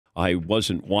I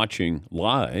wasn't watching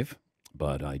live,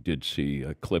 but I did see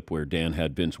a clip where Dan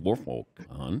had Vince Wilfork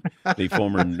on, the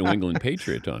former New England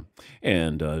Patriot on.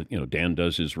 And, Dan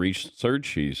does his research.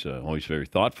 He's always very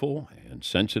thoughtful and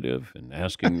sensitive and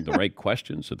asking the right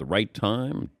questions at the right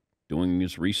time, doing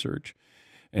his research.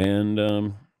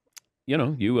 And,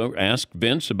 you ask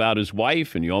Vince about his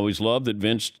wife, and you always love that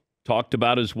Vince talked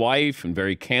about his wife and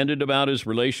very candid about his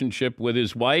relationship with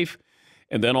his wife.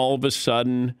 And then all of a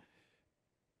sudden,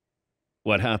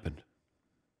 what happened?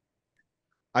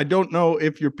 I don't know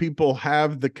if your people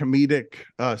have the comedic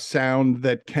sound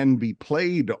that can be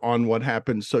played on what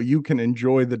happened, so you can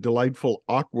enjoy the delightful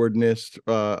awkwardness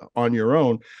on your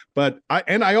own. But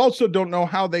I also don't know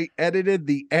how they edited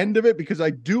the end of it, because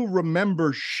I do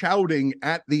remember shouting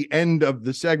at the end of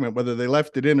the segment. Whether they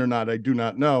left it in or not, I do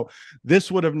not know. This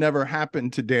would have never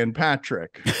happened to Dan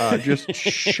Patrick, just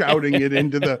shouting it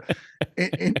into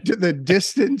the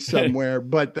distance somewhere.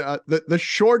 But the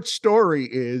short story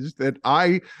is that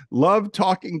I love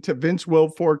talking to Vince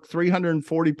Wilfork,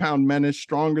 340-pound menace,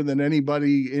 stronger than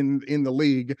anybody in the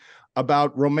league,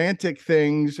 about romantic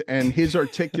things and his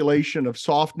articulation of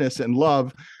softness and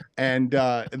love. And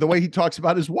the way he talks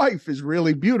about his wife is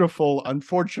really beautiful.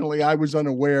 Unfortunately, I was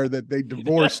unaware that they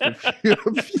divorced a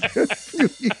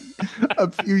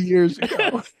few years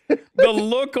ago. The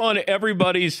look on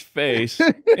everybody's face,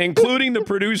 including the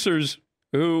producers,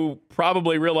 who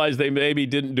probably realized they maybe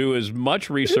didn't do as much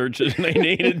research as they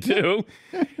needed to.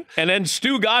 And then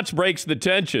Stu Gotts breaks the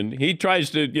tension. He tries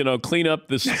to, clean up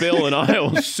the spill in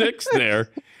aisle 6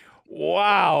 there.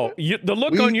 Wow. The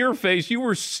look on your face, you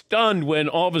were stunned when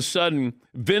all of a sudden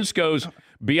Vince goes,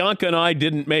 Bianca and I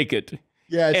didn't make it.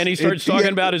 Yes, and he starts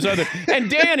talking about his other. And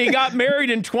Dan, he got married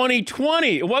in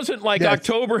 2020. It wasn't like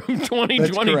October of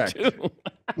 2022.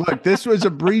 Look, this was a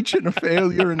breach and a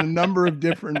failure in a number of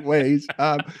different ways.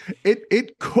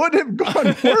 It could have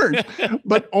gone worse,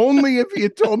 but only if he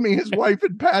had told me his wife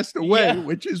had passed away,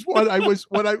 which is what I was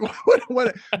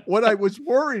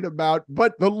worried about.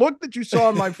 But the look that you saw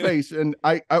on my face, and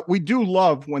we do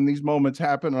love when these moments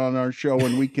happen on our show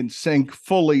and we can sink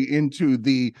fully into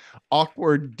the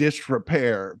awkward disrepair.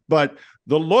 But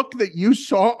the look that you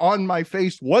saw on my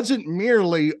face wasn't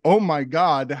merely, oh my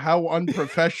God, how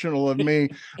unprofessional of me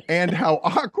and how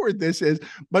awkward this is,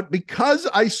 but because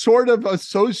I sort of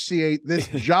associate this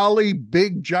jolly,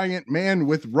 big, giant man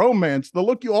with romance, the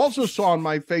look you also saw on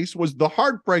my face was the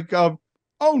heartbreak of,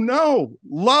 oh no,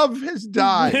 love has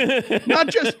died. Not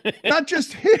just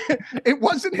it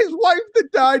wasn't his wife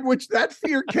that died, which that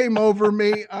fear came over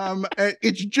me.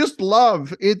 It's just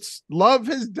love. It's love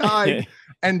has died.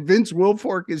 And Vince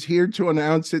Wilfork is here to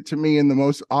announce it to me in the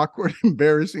most awkward,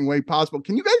 embarrassing way possible.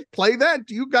 Can you guys play that?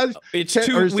 Do you guys?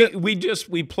 It's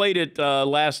we played it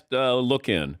last look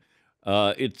in.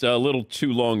 It's a little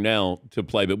too long now to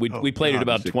play, but we played it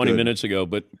about 20 minutes ago.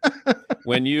 But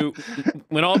when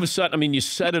all of a sudden, I mean, you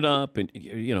set it up and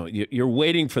you're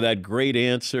waiting for that great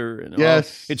answer. And,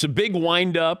 yes. It's a big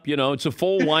wind up, it's a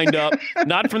full wind up,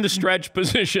 not from the stretch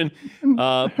position.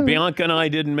 Bianca and I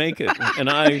didn't make it. And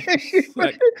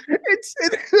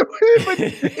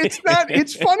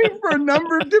it's funny for a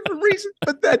number of different reasons,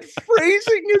 but that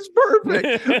phrasing is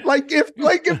perfect. Like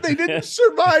if they didn't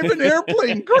survive an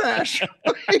airplane crash.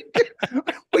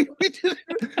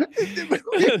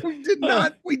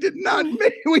 We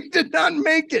did not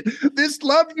make it. This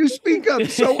love you speak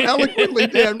of so eloquently,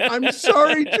 Dan, I'm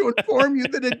sorry to inform you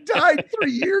that it died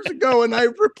 3 years ago and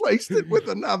I've replaced it with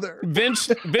another.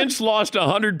 Vince lost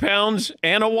 100 pounds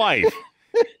and a wife.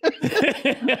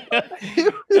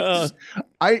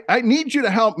 I need you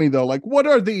to help me though. Like, what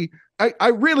are I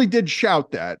really did shout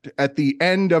that at the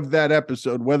end of that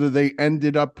episode, whether they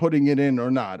ended up putting it in or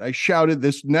not. I shouted,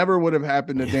 this never would have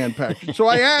happened to Dan Patrick. So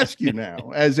I ask you now,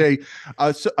 as a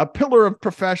pillar of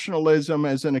professionalism,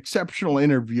 as an exceptional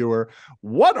interviewer,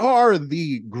 what are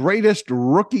the greatest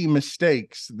rookie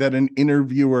mistakes that an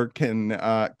interviewer can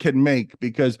make?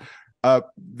 Because I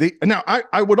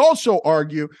would also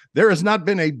argue there has not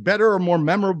been a better or more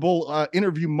memorable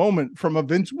interview moment from a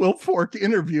Vince Wilfork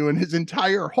interview in his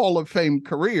entire Hall of Fame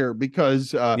career,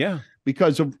 because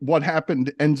of what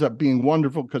happened ends up being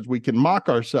wonderful because we can mock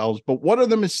ourselves. But what are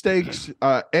the mistakes,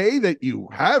 that you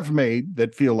have made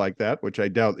that feel like that, which I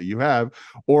doubt that you have,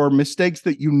 or mistakes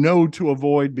that you know to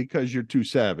avoid because you're too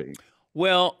savvy?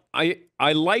 Well, I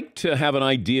like to have an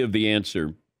idea of the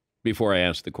answer before I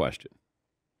ask the question.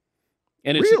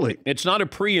 And it's not a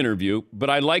pre-interview, but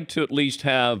I like to at least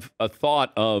have a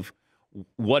thought of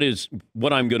what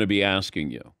I'm going to be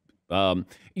asking you.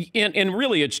 And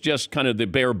really, it's just kind of the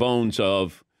bare bones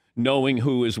of knowing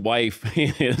who his wife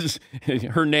is,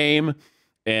 her name,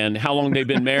 and how long they've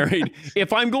been married.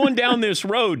 If I'm going down this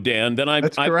road, Dan, then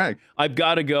That's correct. I've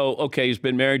got to go, okay, he's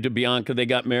been married to Bianca. They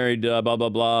got married, blah, blah,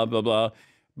 blah, blah, blah.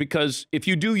 Because if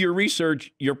you do your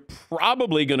research, you're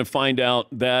probably going to find out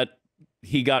that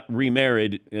he got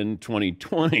remarried in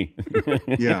 2020.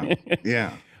 Yeah.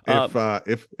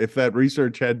 If that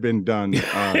research had been done,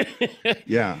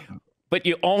 yeah. But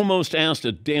you almost asked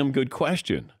a damn good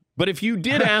question. But if you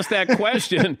did ask that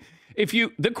question,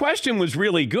 the question was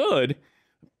really good,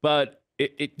 but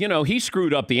he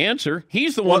screwed up the answer.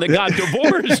 He's the one that got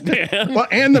divorced, man. Well,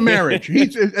 and the marriage.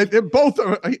 He's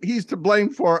to blame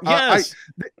for. Yes.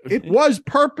 It was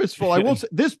purposeful. I will say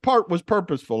this part was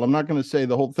purposeful. I'm not going to say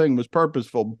the whole thing was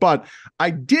purposeful, but I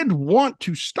did want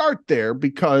to start there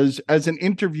because as an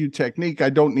interview technique, I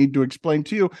don't need to explain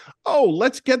to you,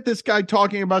 let's get this guy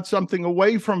talking about something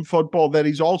away from football that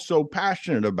he's also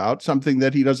passionate about, something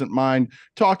that he doesn't mind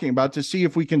talking about, to see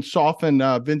if we can soften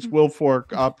Vince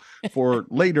Wilfork up for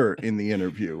later in the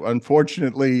interview.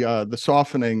 Unfortunately, the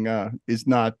softening is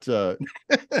not the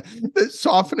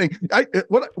softening.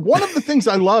 One of the things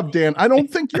I love, Dan, I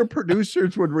don't think your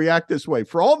producers would react this way.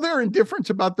 For all their indifference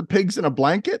about the pigs in a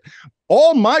blanket,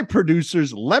 all my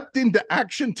producers leapt into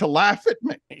action to laugh at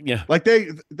me. Yeah. Like they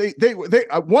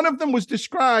one of them was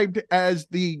described as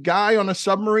the guy on a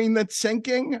submarine that's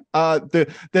sinking,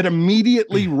 that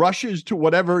immediately rushes to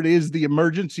whatever it is the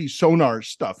emergency sonar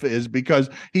stuff is, because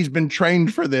he's been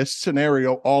trained for this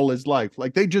scenario all his life.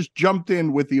 Like they just jumped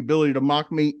in with the ability to mock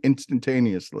me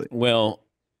instantaneously. Well,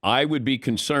 I would be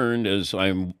concerned as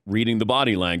I'm reading the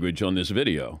body language on this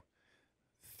video.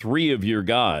 3 of your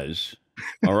guys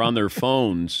are on their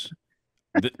phones.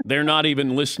 They're not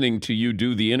even listening to you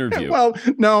do the interview. Well,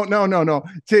 no.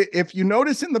 If you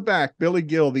notice in the back, Billy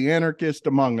Gill, the anarchist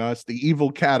among us, the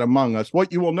evil cat among us,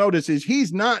 what you will notice is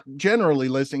he's not generally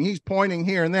listening. He's pointing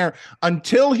here and there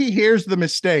until he hears the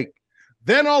mistake.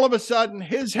 Then all of a sudden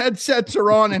his headsets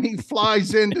are on and he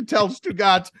flies in to tell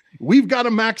Stugotz, we've got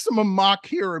a maximum mock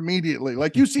here immediately.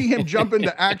 Like you see him jump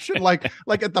into action, like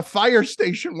at the fire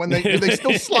station when they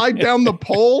still slide down the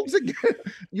poles again.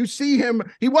 You see him,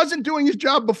 he wasn't doing his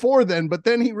job before then, but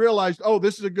then he realized,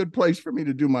 this is a good place for me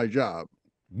to do my job.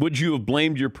 Would you have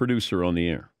blamed your producer on the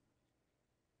air?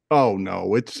 Oh,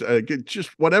 no, it's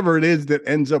just whatever it is that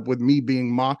ends up with me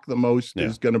being mocked the most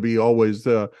is going to be always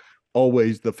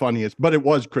the funniest, but it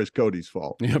was Chris Cody's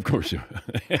fault. Yeah, of course.